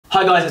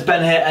Hi guys, it's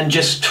Ben here, and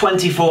just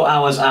 24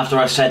 hours after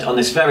I said on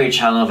this very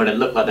channel that it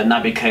looked like the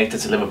Naby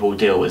Keita to Liverpool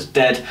deal was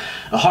dead,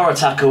 a horror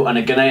tackle and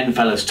a Ghanaian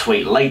fella's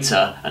tweet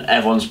later, and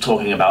everyone's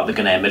talking about the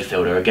Ghanaian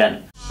midfielder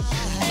again.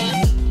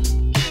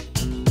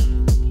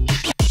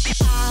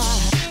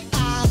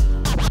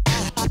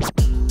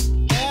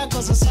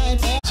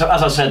 So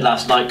as I said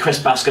last night,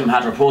 Chris Bascombe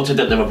had reported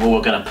that Liverpool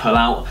were going to pull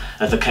out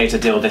of the Keita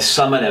deal this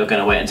summer. They were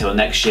going to wait until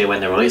next year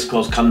when the release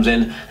clause comes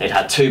in. They'd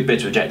had 2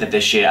 bids rejected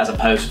this year as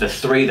opposed to the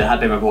 3 that had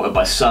been reported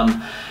by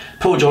some.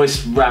 Paul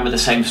Joyce ran with the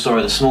same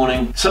story this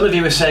morning. Some of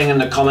you were saying in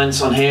the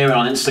comments on here and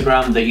on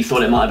Instagram that you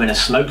thought it might have been a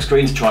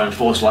smokescreen to try and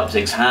force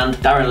Leipzig's hand.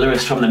 Darren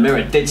Lewis from the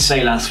Mirror did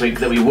say last week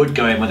that we would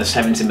go in with a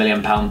 £70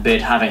 million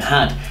bid, having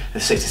had the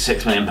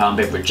 £66 million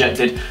bid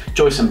rejected.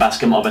 Joyce and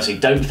Bascombe obviously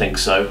don't think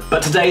so.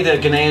 But today the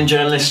Ghanaian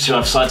journalist, who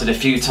I've cited a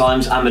few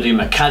times,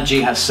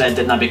 MacLeod, has said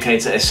that Naby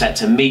Keita is set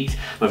to meet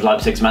with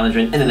Leipzig's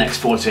management in the next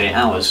 48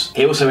 hours.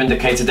 He also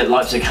indicated that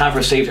Leipzig have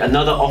received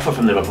another offer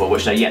from Liverpool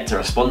which they're yet to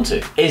respond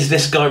to. Is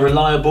this guy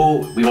reliable?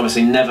 We've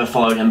obviously never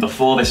followed him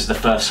before. This is the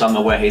first summer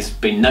where he's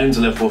been known to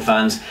Liverpool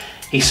fans.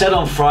 He said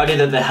on Friday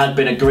that there had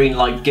been a green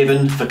light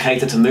given for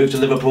Keita to move to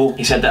Liverpool.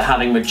 He said that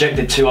having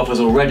rejected 2 offers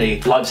already,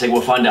 Leipzig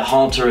will find it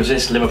hard to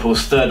resist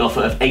Liverpool's 3rd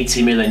offer of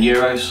 €80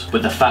 million.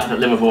 With the fact that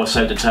Liverpool are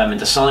so determined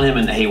to sign him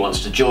and that he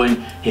wants to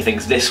join, he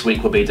thinks this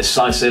week will be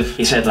decisive.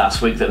 He said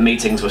last week that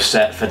meetings were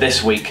set for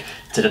this week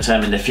to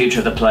determine the future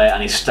of the player,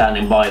 and he's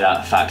standing by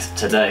that fact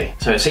today.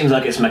 So it seems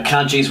like it's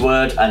MacLeod's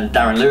word and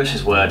Darren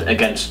Lewis's word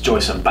against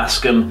Joyce and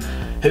Bascombe.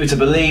 Who to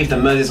believe? The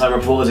Merseyside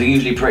reporters are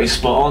usually pretty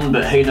spot on,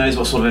 but who knows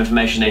what sort of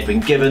information they've been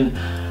given.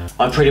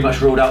 I pretty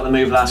much ruled out the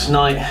move last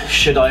night.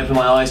 Should I open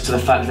my eyes to the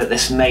fact that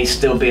this may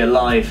still be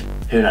alive?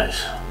 Who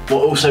knows?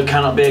 What also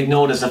cannot be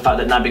ignored is the fact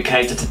that Naby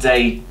Keita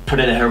today put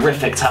in a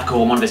horrific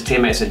tackle on one of his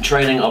teammates in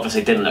training.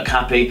 Obviously didn't look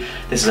happy.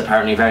 This is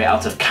apparently very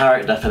out of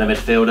character for the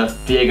midfielder.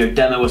 Diego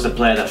Demo was the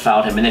player that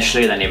fouled him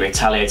initially, then he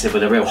retaliated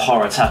with a real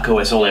horror tackle.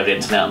 It's all over the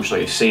internet, I'm sure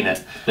you've seen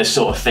it. This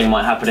sort of thing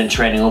might happen in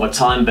training all the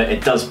time, but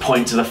it does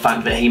point to the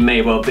fact that he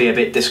may well be a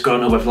bit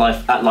disgruntled with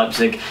life at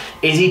Leipzig.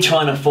 Is he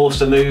trying to force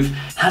the move?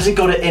 Has he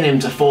got it in him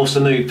to force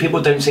the move?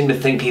 People don't seem to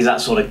think he's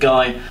that sort of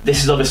guy.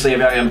 This is obviously a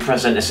very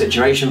unprecedented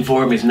situation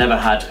for him. He's never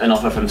had an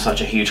offer from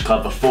such a huge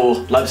club before.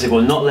 Leipzig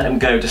will not let him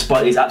go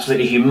despite these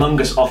absolutely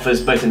humongous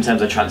offers, both in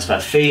terms of transfer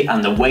fee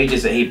and the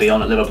wages that he'd be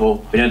on at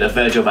Liverpool. We know that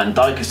Virgil van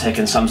Dijk has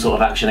taken some sort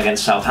of action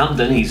against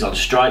Southampton. He's on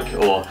strike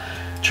or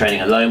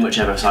training alone,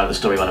 whichever side of the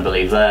story you want to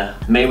believe there.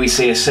 May we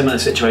see a similar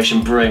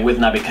situation brewing with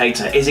Naby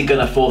Keita? Is he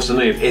going to force the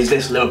move? Is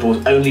this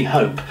Liverpool's only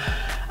hope?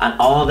 And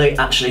are they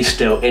actually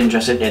still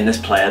interested in this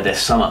player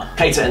this summer?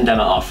 Keita and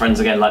Demo are friends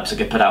again. Leipzig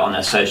have put out on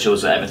their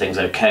socials that everything's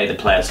okay, the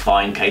player's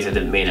fine, Keita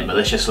didn't mean it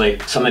maliciously.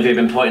 Some of you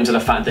have been pointing to the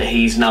fact that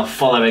he's now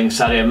following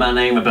Sadio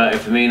Mane, Roberto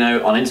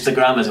Firmino on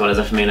Instagram, as well as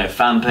a Firmino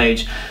fan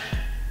page.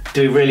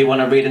 Do we really want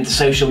to read into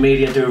social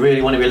media? Do we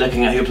really want to be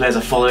looking at who players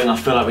are following? I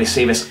feel like we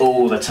see this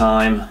all the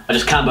time. I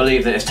just can't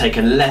believe that it's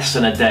taken less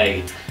than a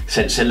day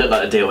since it looked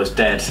like the deal was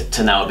dead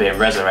to now being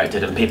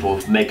resurrected and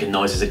people making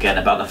noises again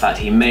about the fact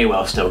he may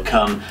well still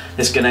come.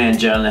 This Ghanaian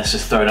journalist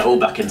has thrown it all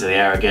back into the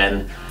air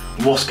again.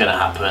 What's going to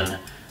happen?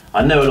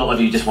 I know a lot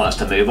of you just want us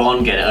to move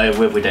on, get it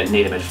over with, we don't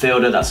need a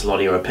midfielder, that's a lot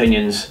of your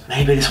opinions.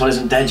 Maybe this one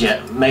isn't dead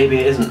yet, maybe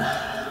it isn't.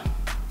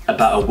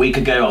 About a week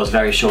ago I was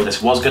very sure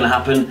this was going to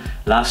happen.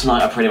 Last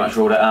night I pretty much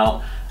ruled it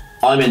out.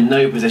 I'm in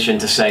no position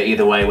to say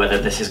either way whether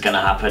this is going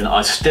to happen.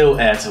 I still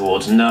err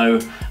towards no.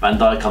 Van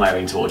Dijk I'm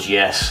erring towards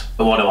yes.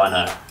 But what do I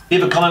know?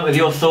 Leave a comment with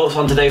your thoughts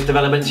on today's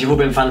developments. You've all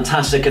been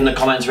fantastic in the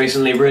comments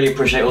recently. Really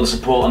appreciate all the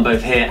support on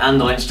both here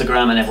and on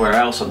Instagram and everywhere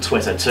else, on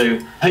Twitter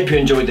too. Hope you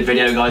enjoyed the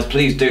video, guys.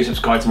 Please do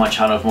subscribe to my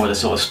channel for more of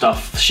this sort of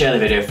stuff. Share the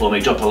video for me,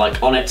 drop a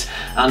like on it,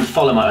 and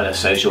follow my other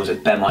socials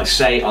at Ben Might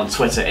Say on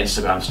Twitter,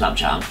 Instagram,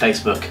 Snapchat and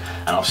Facebook.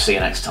 And I'll see you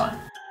next time.